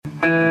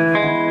Welcome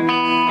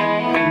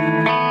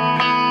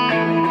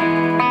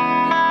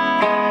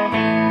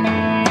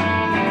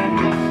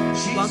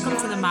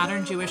to the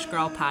Modern Jewish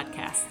Girl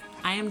podcast.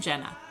 I am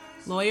Jenna,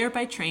 lawyer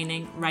by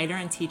training, writer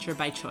and teacher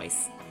by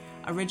choice.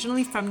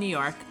 Originally from New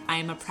York, I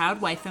am a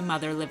proud wife and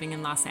mother living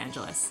in Los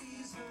Angeles.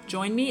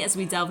 Join me as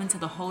we delve into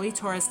the Holy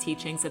Torah's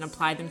teachings and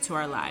apply them to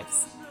our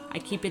lives. I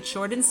keep it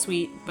short and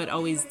sweet, but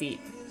always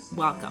deep.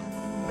 Welcome.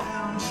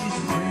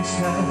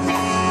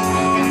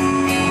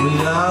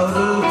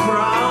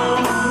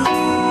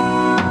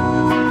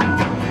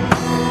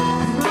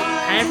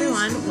 Hi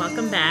everyone,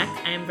 welcome back.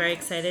 I am very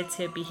excited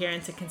to be here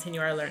and to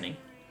continue our learning.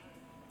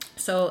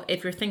 So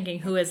if you're thinking,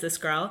 who is this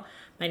girl?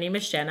 My name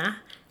is Jenna,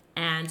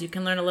 and you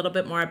can learn a little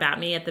bit more about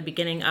me at the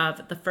beginning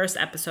of the first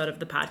episode of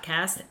the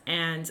podcast.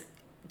 And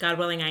God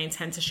willing, I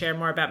intend to share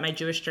more about my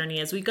Jewish journey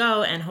as we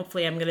go, and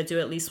hopefully I'm going to do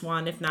at least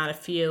one, if not a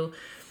few,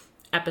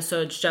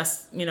 episodes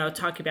just,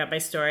 talking about my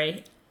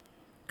story,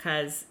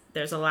 because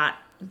there's a lot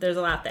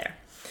there.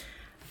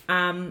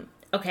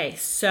 Okay,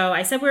 so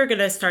I said we were going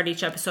to start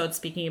each episode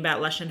speaking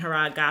about Lashon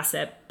Hara,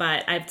 gossip,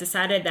 but I've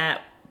decided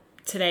that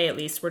today, at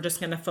least, we're just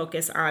going to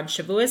focus on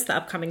Shavuos, the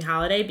upcoming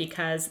holiday,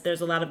 because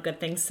there's a lot of good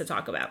things to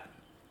talk about.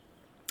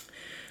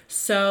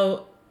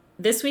 So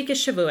this week is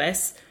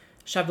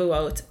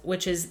Shavuot,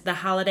 which is the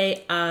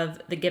holiday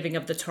of the giving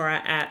of the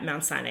Torah at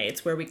Mount Sinai.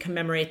 It's where we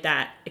commemorate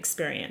that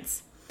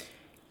experience.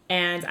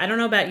 And I don't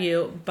know about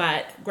you,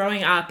 but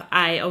growing up,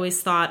 I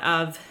always thought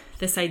of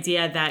this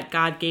idea that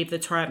God gave the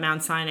Torah at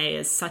Mount Sinai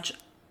as such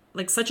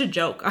a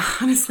joke,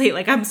 honestly.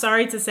 I'm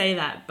sorry to say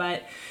that,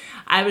 but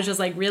I was just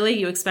like, really?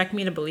 You expect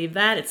me to believe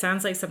that? It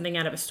sounds like something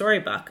out of a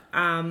storybook.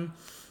 I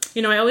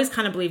always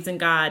kind of believed in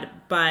God,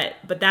 but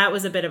that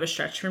was a bit of a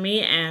stretch for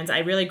me. And I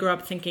really grew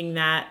up thinking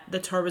that the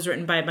Torah was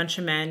written by a bunch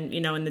of men,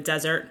 in the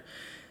desert,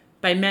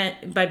 by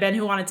men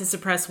who wanted to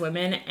suppress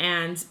women.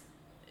 And,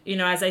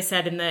 as I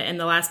said in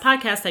the last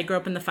podcast, I grew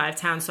up in the Five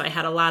Towns, so I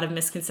had a lot of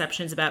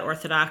misconceptions about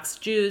Orthodox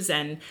Jews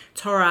and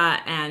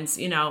Torah. And,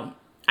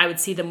 I would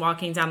see them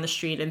walking down the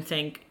street and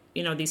think,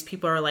 these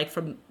people are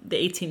from the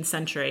 18th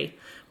century.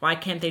 Why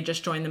can't they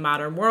just join the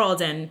modern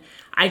world? And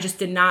I just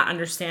did not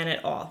understand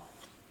it all.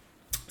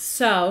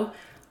 So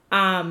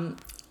I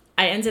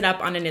ended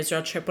up on an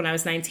Israel trip when I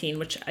was 19,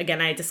 which,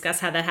 again, I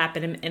discussed how that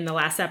happened in the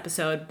last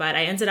episode, but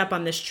I ended up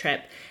on this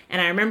trip.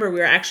 And I remember we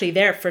were actually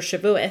there for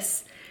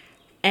Shavuos,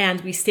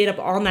 and we stayed up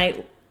all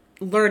night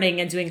learning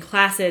and doing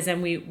classes,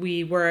 and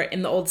we were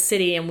in the old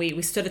city, and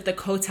we stood at the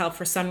Kotel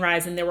for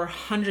sunrise, and there were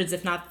hundreds,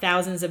 if not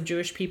thousands, of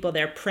Jewish people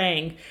there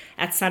praying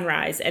at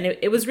sunrise. And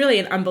it was really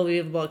an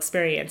unbelievable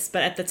experience.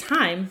 But at the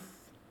time,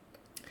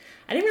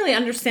 I didn't really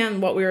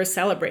understand what we were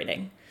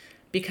celebrating,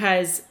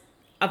 because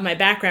of my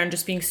background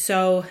just being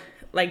so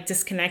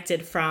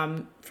disconnected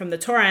from the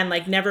Torah,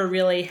 and never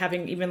really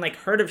having even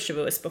heard of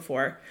Shavuos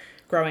before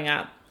growing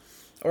up,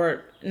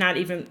 or not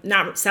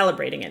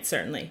celebrating it,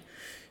 certainly.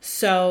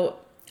 So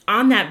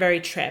on that very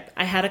trip,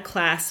 I had a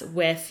class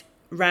with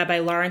Rabbi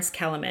Lawrence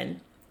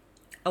Kellerman.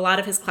 A lot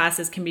of his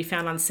classes can be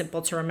found on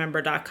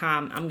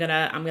simpletoremember.com. I'm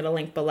gonna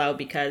link below,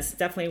 because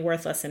definitely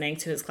worth listening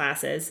to his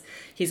classes.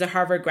 He's a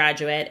Harvard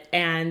graduate,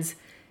 and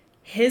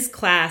his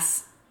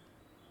class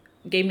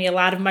gave me a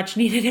lot of much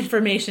needed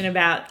information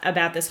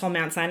about this whole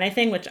Mount Sinai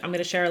thing, which I'm going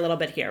to share a little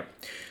bit here.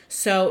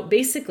 So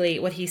basically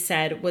what he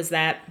said was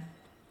that,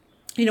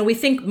 we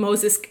think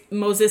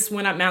Moses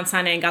went up Mount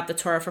Sinai and got the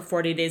Torah for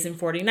 40 days and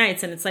 40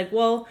 nights. And it's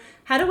well,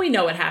 how do we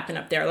know what happened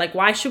up there?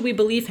 Why should we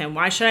believe him?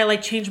 Why should I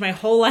change my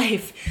whole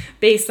life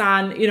based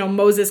on,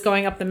 Moses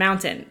going up the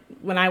mountain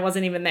when I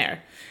wasn't even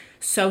there?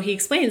 So he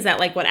explains that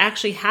what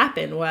actually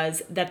happened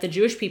was that the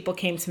Jewish people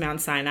came to Mount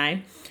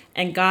Sinai,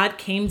 and God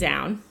came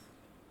down.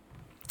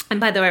 And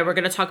by the way, we're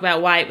going to talk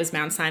about why it was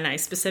Mount Sinai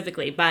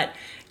specifically, but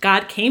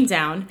God came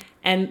down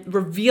and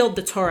revealed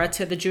the Torah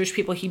to the Jewish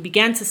people. He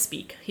began to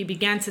speak,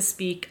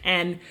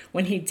 and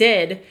when he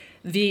did,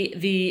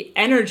 the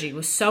energy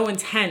was so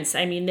intense.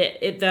 I mean,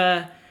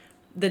 the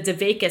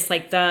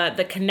Devekis,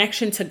 the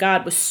connection to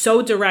God was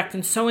so direct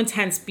and so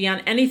intense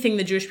beyond anything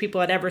the Jewish people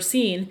had ever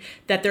seen,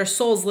 that their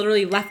souls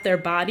literally left their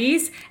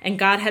bodies, and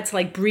God had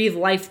to breathe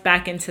life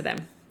back into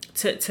them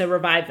to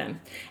revive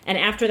them. And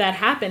after that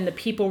happened, the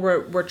people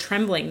were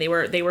trembling. They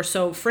were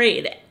so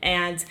afraid,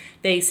 and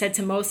they said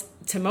to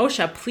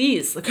Moshe,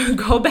 please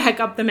go back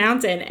up the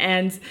mountain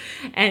and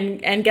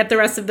get the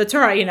rest of the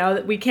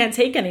Torah. We can't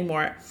take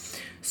anymore.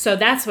 So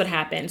that's what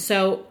happened.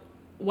 So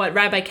what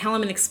Rabbi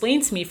Kellerman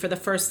explained to me for the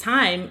first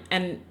time,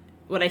 and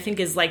what I think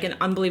is an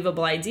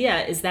unbelievable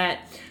idea, is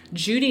that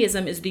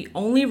Judaism is the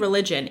only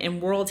religion in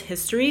world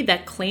history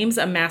that claims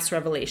a mass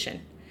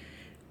revelation.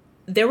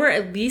 There were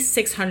at least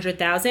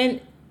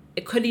 600,000,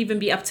 it could even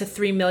be up to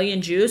 3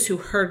 million Jews who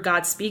heard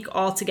God speak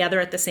all together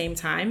at the same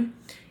time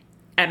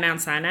at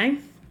Mount Sinai.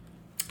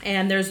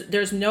 And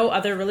there's no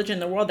other religion in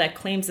the world that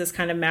claims this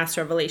kind of mass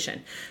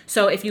revelation.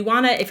 So if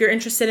you're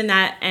interested in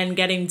that and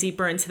getting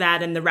deeper into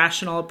that and the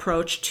rational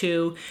approach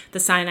to the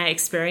Sinai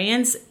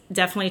experience,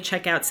 definitely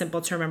check out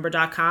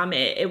simpletoremember.com.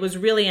 It was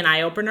really an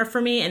eye-opener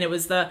for me, and it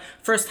was the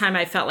first time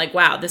I felt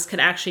wow, this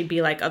could actually be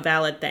a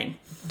valid thing.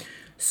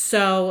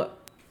 So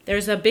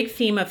there's a big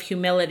theme of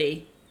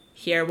humility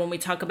here when we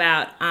talk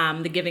about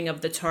the giving of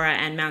the Torah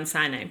and Mount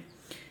Sinai.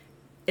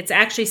 It's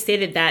actually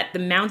stated that the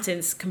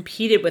mountains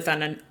competed with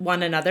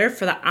one another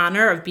for the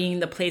honor of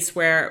being the place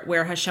where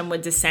Hashem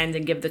would descend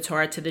and give the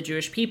Torah to the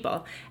Jewish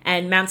people.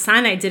 And Mount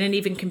Sinai didn't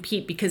even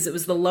compete because it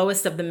was the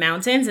lowest of the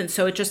mountains, and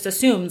so it just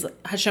assumed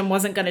Hashem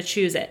wasn't going to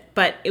choose it.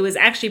 But it was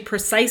actually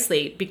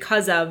precisely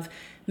because of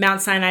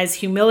Mount Sinai's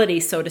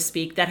humility, so to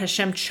speak, that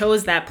Hashem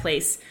chose that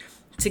place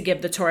to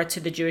give the Torah to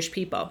the Jewish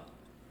people.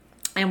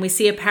 And we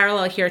see a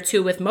parallel here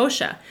too with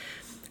Moshe.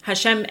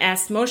 Hashem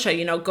asked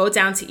Moshe, go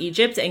down to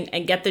Egypt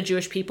and get the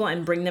Jewish people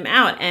and bring them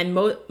out. And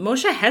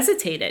Moshe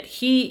hesitated.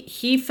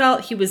 He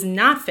felt he was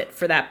not fit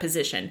for that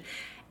position.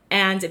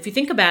 And if you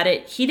think about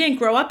it, he didn't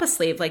grow up a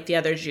slave like the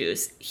other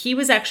Jews. He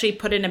was actually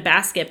put in a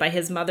basket by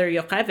his mother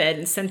Yocheved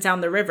and sent down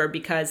the river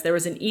because there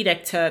was an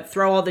edict to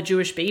throw all the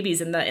Jewish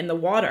babies in the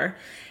water.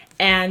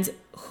 And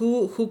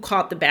who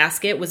caught the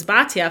basket was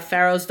Batya,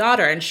 Pharaoh's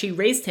daughter, and she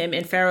raised him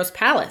in Pharaoh's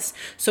palace.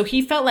 So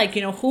he felt like,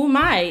 who am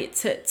I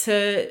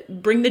to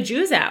bring the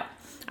Jews out?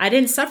 I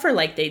didn't suffer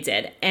like they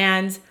did.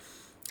 And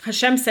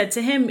Hashem said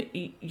to him,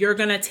 you're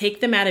going to take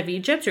them out of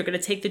Egypt, you're going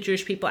to take the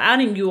Jewish people out,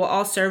 and you will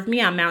all serve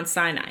me on Mount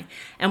Sinai.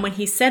 And when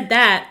he said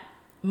that,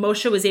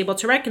 Moshe was able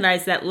to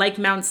recognize that like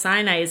Mount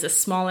Sinai is a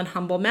small and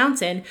humble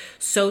mountain,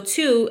 so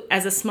too,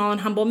 as a small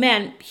and humble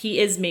man, he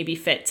is maybe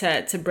fit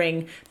to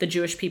bring the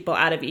Jewish people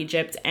out of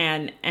Egypt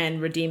and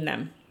redeem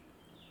them.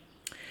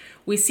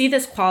 We see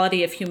this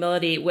quality of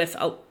humility with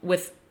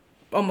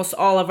almost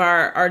all of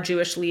our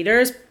Jewish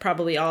leaders,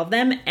 probably all of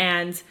them,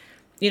 and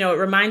it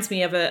reminds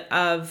me of the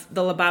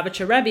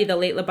Lubavitcher Rebbe, the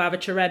late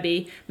Lubavitcher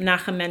Rebbe,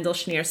 Menachem Mendel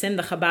Schneerson,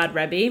 the Chabad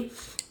Rebbe,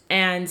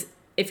 and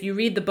if you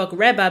read the book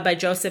Rebbe by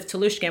Joseph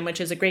Telushkin,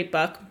 which is a great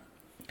book,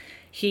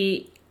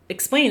 he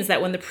explains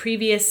that when the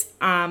previous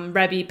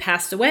Rebbe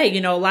passed away,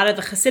 a lot of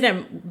the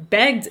Hasidim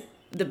begged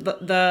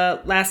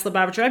the last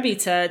Lubavitcher Rebbe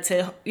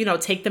to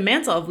take the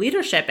mantle of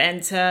leadership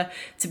and to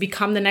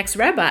become the next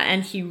Rebbe,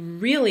 and he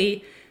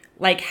really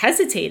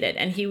hesitated,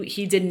 and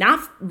he did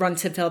not run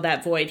to fill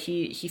that void.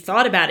 He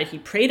thought about it, he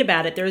prayed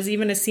about it. There was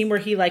even a scene where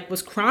he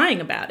was crying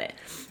about it.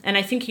 And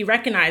I think he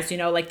recognized,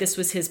 this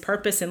was his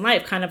purpose in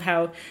life, kind of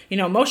how,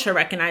 Moshe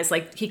recognized,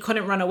 he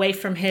couldn't run away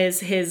from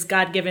his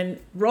God-given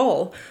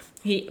role.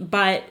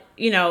 But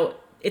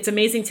it's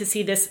amazing to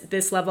see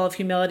this level of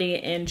humility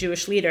in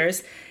Jewish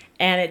leaders,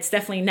 and it's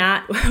definitely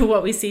not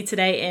what we see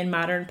today in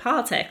modern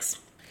politics.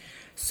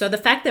 So the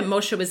fact that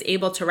Moshe was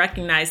able to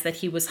recognize that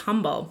he was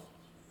humble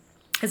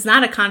is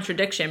not a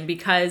contradiction,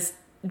 because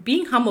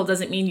being humble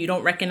doesn't mean you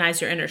don't recognize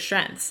your inner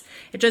strengths.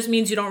 It just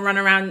means you don't run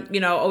around,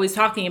 always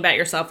talking about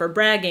yourself or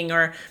bragging,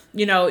 or,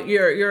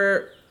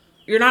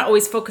 you're not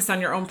always focused on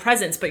your own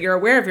presence, but you're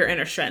aware of your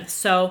inner strengths.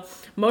 So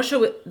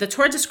the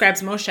Torah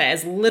describes Moshe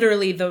as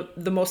literally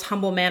the most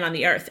humble man on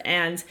the earth.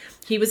 And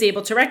he was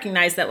able to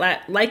recognize that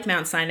like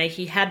Mount Sinai,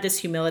 he had this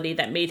humility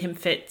that made him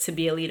fit to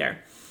be a leader.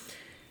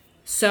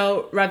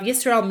 So Rav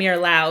Yisrael Meir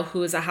Lau,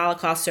 who is a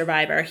Holocaust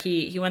survivor,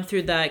 he went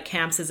through the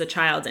camps as a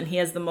child, and he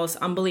has the most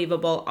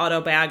unbelievable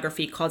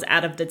autobiography called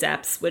Out of the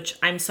Depths, which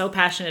I'm so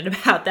passionate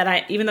about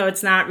that even though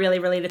it's not really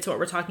related to what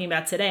we're talking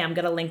about today, I'm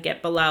going to link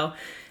it below.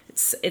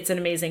 It's an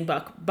amazing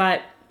book.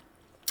 But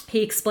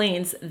he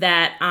explains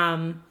that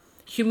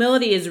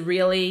humility is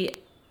really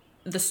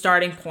the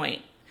starting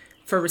point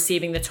for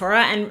receiving the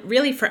Torah and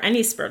really for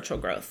any spiritual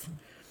growth.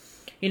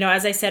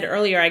 As I said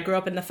earlier, I grew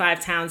up in the Five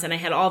Towns, and I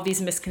had all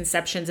these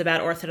misconceptions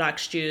about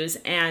Orthodox Jews.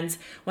 And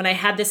when I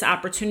had this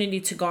opportunity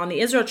to go on the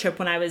Israel trip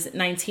when I was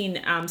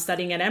 19,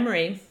 studying at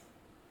Emory,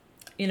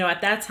 at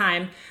that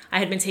time, I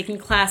had been taking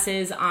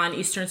classes on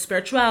Eastern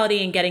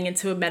spirituality and getting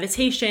into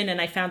meditation,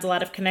 and I found a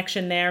lot of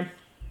connection there,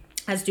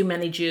 as do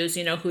many Jews,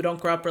 who don't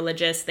grow up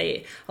religious.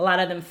 A lot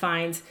of them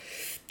find,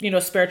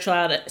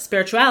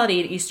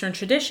 spirituality in Eastern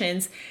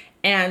traditions.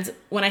 And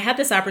when I had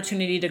this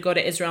opportunity to go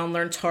to Israel and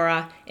learn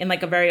Torah in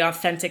a very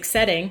authentic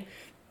setting,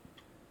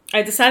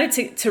 I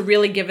decided to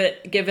really give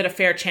it a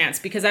fair chance,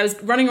 because I was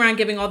running around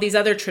giving all these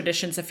other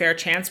traditions a fair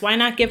chance. Why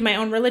not give my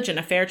own religion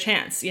a fair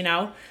chance?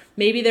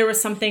 Maybe there was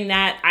something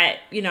that I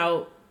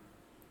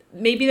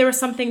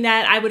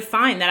would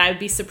find that I would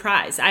be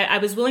surprised. I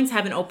was willing to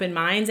have an open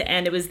mind,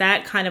 and it was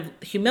that kind of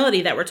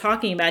humility that we're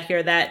talking about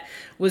here that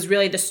was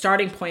really the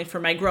starting point for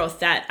my growth,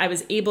 that I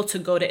was able to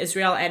go to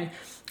Israel and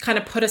kind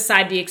of put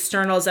aside the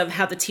externals of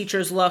how the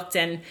teachers looked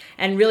and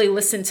really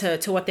listen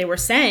to what they were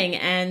saying.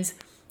 And,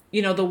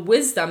 the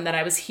wisdom that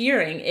I was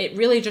hearing, it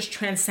really just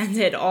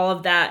transcended all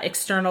of that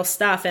external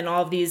stuff and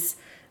all of these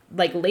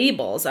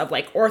labels of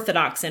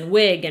Orthodox and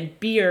wig and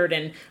beard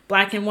and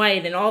black and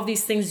white and all of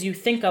these things you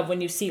think of when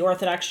you see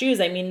Orthodox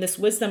Jews. I mean, this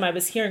wisdom I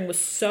was hearing was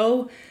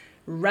so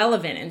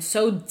relevant and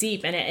so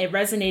deep, and it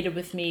resonated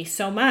with me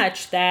so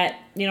much that,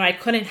 I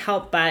couldn't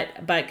help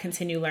but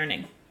continue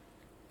learning.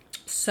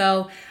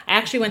 So I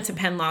actually went to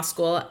Penn Law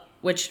School,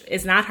 which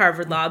is not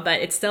Harvard Law,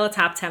 but it's still a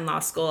top 10 law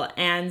school.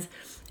 And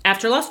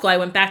after law school, I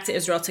went back to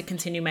Israel to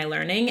continue my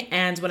learning.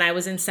 And when I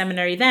was in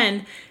seminary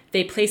then,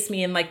 they placed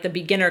me in the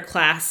beginner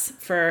class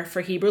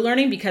for Hebrew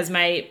learning, because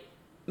my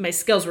my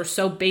skills were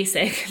so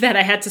basic that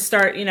I had to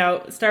start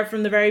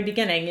from the very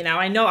beginning.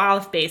 I know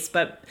Aleph Beis,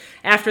 but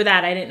after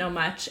that I didn't know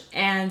much.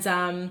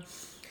 And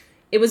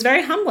it was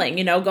very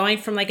humbling, going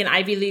from like an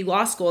Ivy League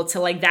law school to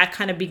like that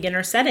kind of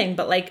beginner setting.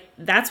 But like,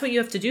 that's what you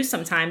have to do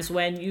sometimes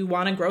when you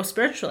want to grow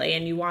spiritually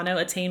and you want to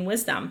attain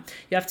wisdom.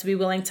 You have to be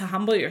willing to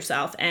humble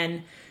yourself.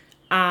 And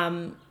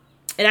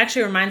it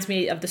actually reminds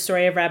me of the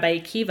story of Rabbi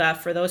Akiva.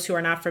 For those who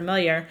are not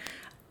familiar,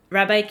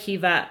 Rabbi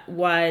Akiva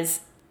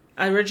was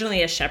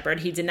originally a shepherd.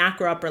 He did not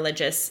grow up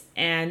religious,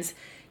 and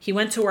he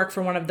went to work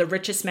for one of the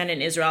richest men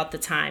in Israel at the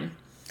time.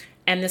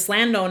 And this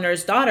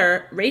landowner's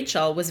daughter,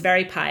 Rachel, was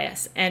very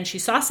pious, and she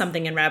saw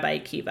something in Rabbi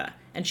Akiva.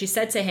 And she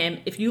said to him,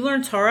 if you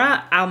learn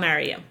Torah, I'll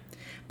marry you.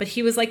 But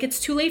he was like, it's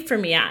too late for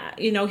me.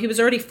 He was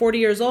already 40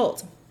 years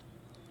old.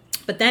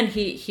 But then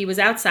he was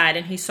outside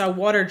and he saw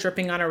water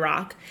dripping on a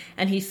rock.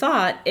 And he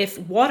thought, if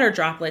water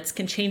droplets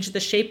can change the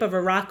shape of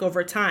a rock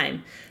over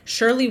time,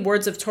 surely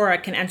words of Torah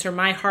can enter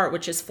my heart,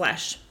 which is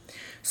flesh.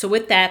 So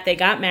with that, they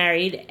got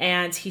married,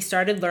 and he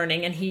started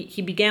learning, and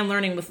he began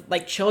learning with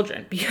like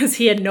children because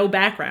he had no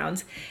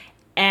background.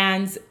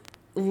 And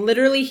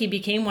literally he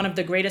became one of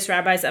the greatest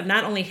rabbis of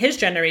not only his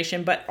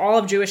generation, but all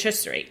of Jewish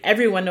history.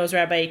 Everyone knows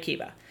Rabbi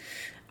Akiva.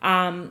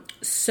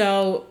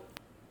 So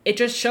it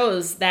just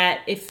shows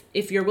that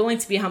if you're willing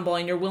to be humble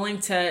and you're willing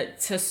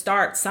to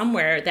start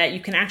somewhere, that you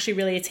can actually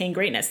really attain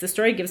greatness. The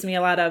story gives me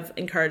a lot of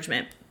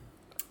encouragement.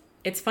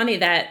 It's funny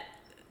that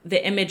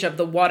the image of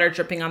the water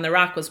dripping on the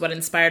rock was what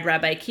inspired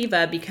Rabbi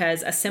Akiva,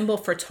 because a symbol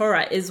for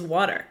Torah is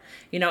water.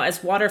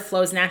 As water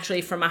flows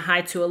naturally from a high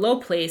to a low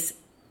place,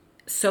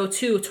 so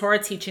too Torah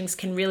teachings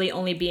can really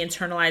only be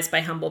internalized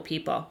by humble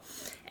people.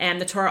 And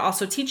the Torah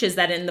also teaches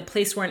that in the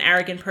place where an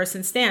arrogant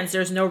person stands,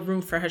 there's no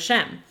room for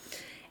Hashem.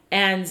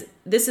 And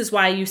this is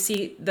why you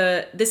see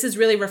this is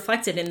really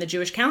reflected in the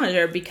Jewish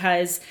calendar,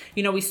 because,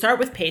 we start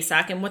with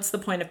Pesach, and what's the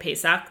point of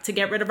Pesach? To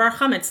get rid of our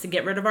chametz, to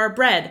get rid of our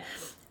bread.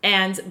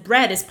 And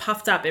bread is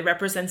puffed up. It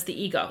represents the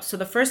ego. So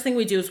the first thing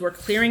we do is we're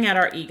clearing out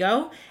our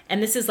ego.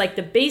 And this is like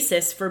the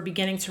basis for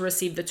beginning to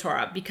receive the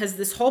Torah, because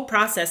this whole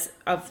process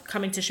of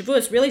coming to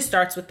Shavuos really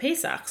starts with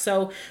Pesach.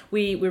 So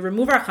we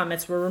remove our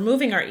chametz, we're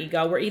removing our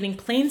ego, we're eating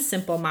plain,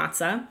 simple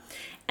matzah.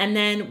 And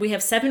then we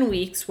have 7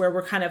 weeks where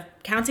we're kind of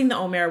counting the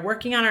Omer,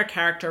 working on our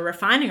character,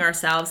 refining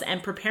ourselves,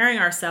 and preparing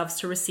ourselves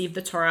to receive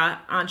the Torah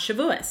on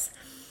Shavuos.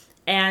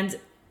 And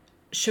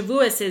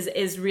Shavuos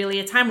is really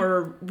a time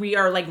where we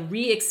are like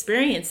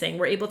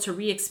we're able to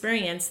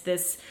re-experience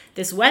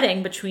this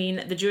wedding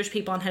between the Jewish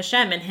people and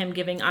Hashem, and Him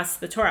giving us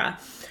the Torah.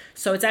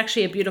 So it's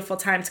actually a beautiful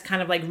time to kind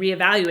of like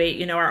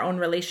reevaluate, our own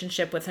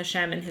relationship with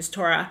Hashem and His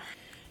Torah.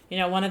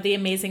 One of the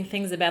amazing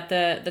things about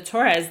the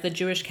Torah is the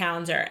Jewish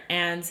calendar.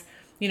 And,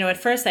 at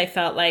first I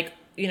felt like,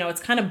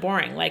 it's kind of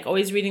boring, like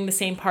always reading the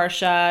same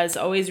parshas,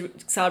 always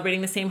celebrating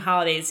the same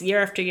holidays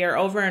year after year,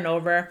 over and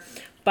over.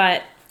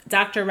 But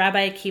Dr.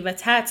 Rabbi Akiva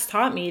Tatz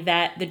taught me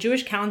that the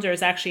Jewish calendar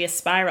is actually a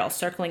spiral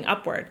circling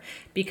upward,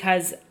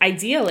 because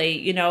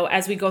ideally,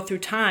 as we go through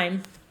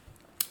time,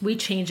 we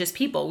change as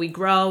people. We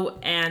grow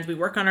and we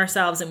work on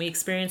ourselves and we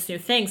experience new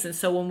things. And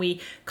so when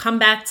we come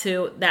back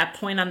to that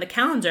point on the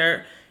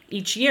calendar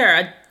each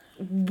year,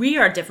 we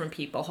are different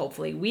people,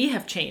 hopefully. We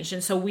have changed.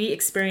 And so we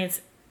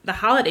experience the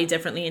holiday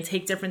differently and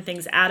take different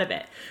things out of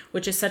it,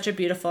 which is such a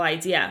beautiful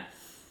idea.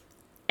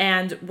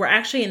 And we're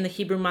actually in the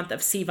Hebrew month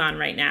of Sivan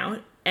right now.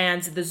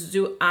 And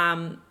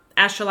the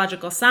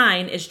astrological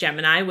sign is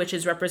Gemini, which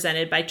is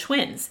represented by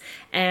twins.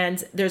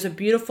 And there's a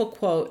beautiful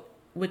quote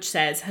which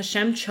says,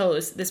 Hashem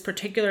chose this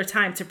particular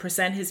time to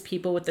present His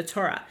people with the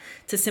Torah,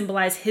 to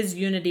symbolize His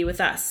unity with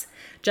us.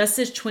 Just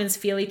as twins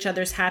feel each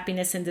other's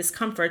happiness and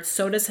discomfort,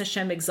 so does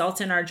Hashem exult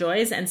in our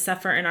joys and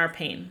suffer in our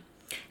pain.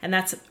 And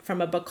that's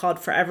from a book called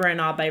Forever and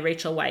All by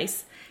Rachel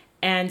Weisz.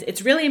 And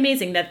it's really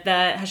amazing that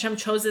Hashem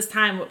chose this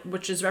time,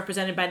 which is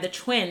represented by the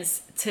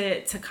twins,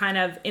 to kind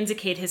of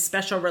indicate His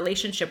special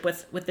relationship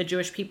with the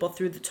Jewish people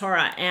through the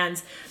Torah.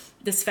 And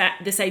this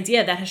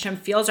idea that Hashem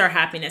feels our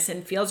happiness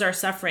and feels our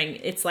suffering,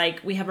 it's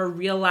like we have a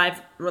real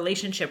live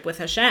relationship with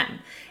Hashem.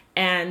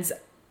 And,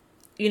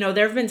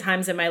 there have been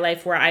times in my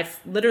life where I've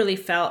literally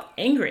felt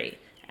angry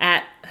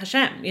at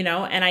Hashem,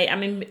 and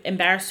I'm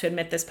embarrassed to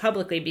admit this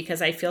publicly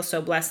because I feel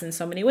so blessed in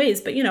so many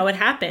ways, but it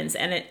happens.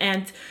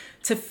 And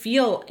to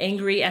feel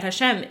angry at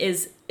Hashem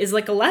is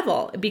like a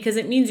level, because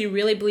it means you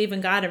really believe in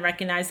God and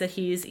recognize that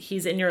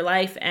He's in your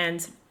life.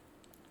 And,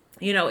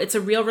 it's a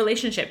real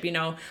relationship.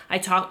 I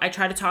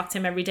try to talk to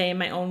Him every day in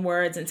my own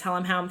words and tell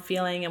Him how I'm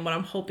feeling and what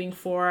I'm hoping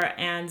for.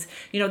 And,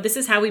 this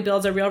is how we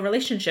build a real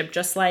relationship,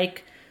 just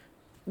like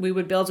we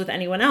would build with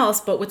anyone else.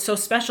 But what's so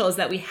special is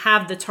that we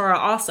have the Torah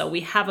also.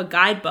 We have a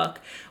guidebook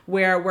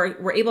where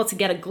we're able to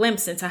get a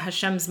glimpse into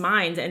Hashem's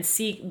mind and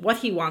see what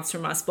He wants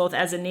from us, both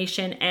as a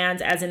nation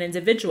and as an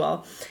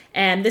individual.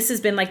 And this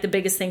has been like the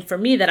biggest thing for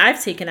me that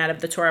I've taken out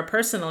of the Torah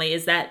personally,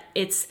 is that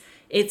it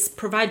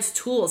provides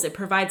tools. It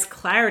provides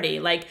clarity.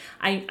 Like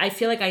I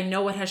feel like I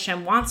know what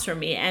Hashem wants from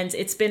me. And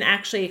it's been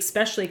actually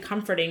especially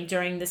comforting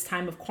during this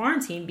time of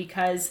quarantine,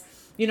 because,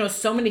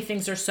 so many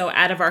things are so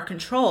out of our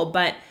control.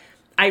 But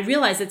I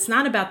realize it's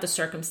not about the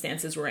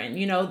circumstances we're in.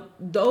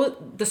 Though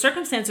the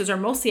circumstances are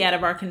mostly out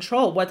of our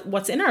control.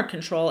 What's in our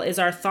control is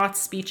our thoughts,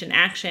 speech, and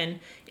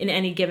action in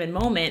any given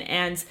moment.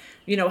 And,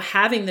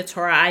 having the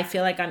Torah, I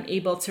feel like I'm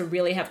able to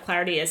really have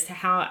clarity as to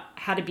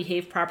how to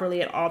behave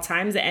properly at all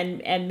times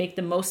and make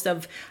the most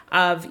of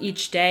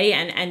each day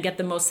and get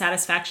the most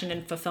satisfaction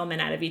and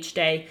fulfillment out of each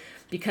day,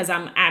 because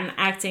I'm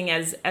acting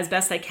as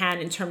best I can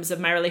in terms of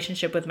my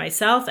relationship with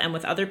myself and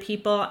with other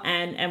people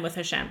and with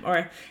Hashem,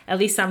 or at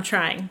least I'm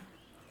trying.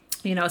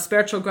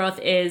 Spiritual growth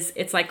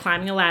it's like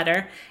climbing a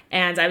ladder.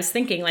 And I was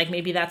thinking, like,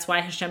 maybe that's why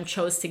Hashem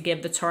chose to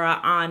give the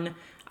Torah on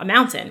a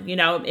mountain.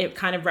 It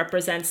kind of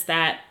represents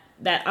that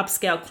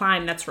upscale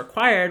climb that's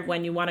required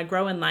when you want to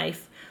grow in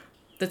life.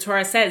 The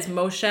Torah says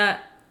Moshe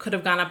could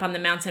have gone up on the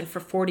mountain for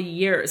 40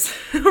 years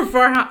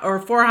or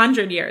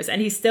 400 years,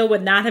 and he still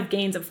would not have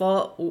gained a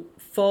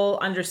full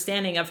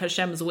understanding of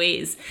Hashem's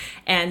ways.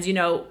 And,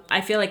 I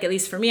feel like, at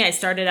least for me, I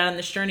started out on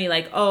this journey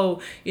like,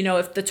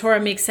 if the Torah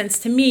makes sense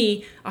to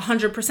me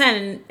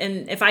 100%,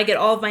 and if I get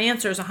all of my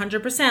answers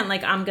 100%,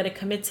 like, I'm going to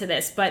commit to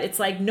this. But it's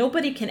like,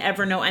 nobody can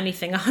ever know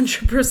anything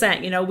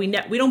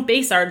 100%. We don't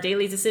base our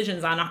daily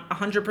decisions on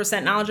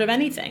 100% knowledge of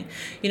anything.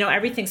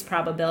 Everything's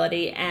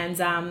probability. And,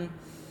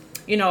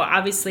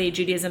 obviously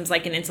Judaism's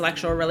like an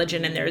intellectual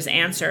religion, and there's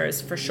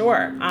answers for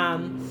sure.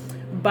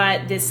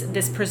 But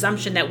this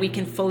presumption that we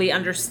can fully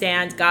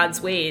understand God's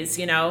ways,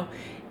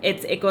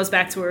 it goes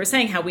back to what we were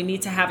saying, how we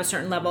need to have a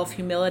certain level of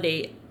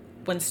humility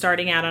when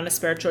starting out on a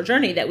spiritual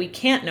journey, that we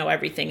can't know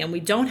everything and we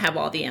don't have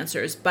all the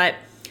answers. But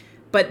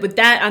with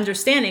that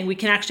understanding, we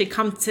can actually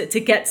come to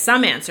get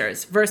some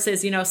answers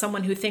versus,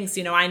 someone who thinks,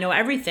 I know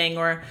everything,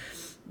 or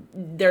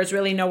there's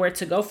really nowhere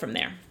to go from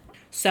there.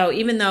 So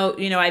even though,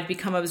 I've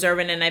become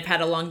observant and I've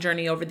had a long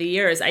journey over the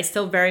years, I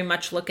still very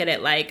much look at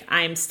it like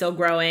I'm still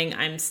growing.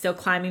 I'm still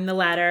climbing the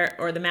ladder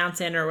or the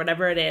mountain or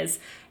whatever it is.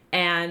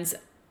 And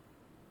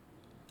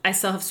I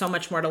still have so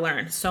much more to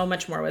learn, so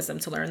much more wisdom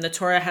to learn. The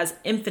Torah has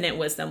infinite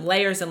wisdom,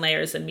 layers and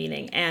layers of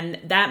meaning. And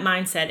that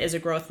mindset is a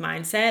growth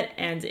mindset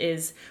and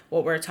is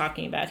what we're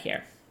talking about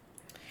here.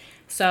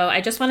 So I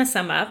just want to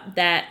sum up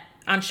that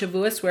on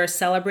Shavuos, we're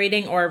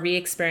celebrating or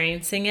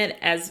re-experiencing it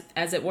as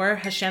it were,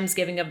 Hashem's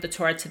giving of the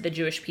Torah to the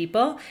Jewish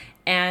people.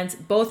 And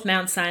both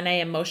Mount Sinai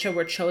and Moshe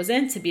were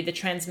chosen to be the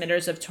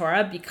transmitters of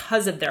Torah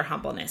because of their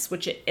humbleness,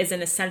 which is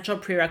an essential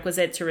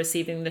prerequisite to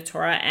receiving the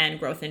Torah and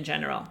growth in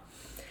general.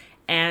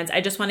 And I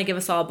just want to give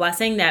us all a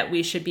blessing that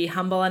we should be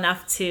humble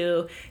enough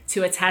to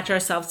attach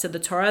ourselves to the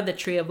Torah, the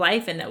tree of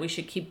life, and that we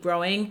should keep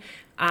growing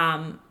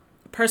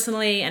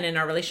personally and in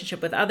our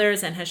relationship with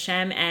others and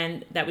Hashem,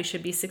 and that we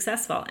should be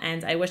successful.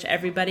 And I wish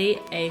everybody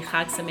a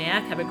Chag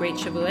Sameach, have a great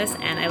Shavuos,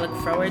 and I look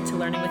forward to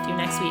learning with you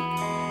next week.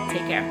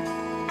 Take care.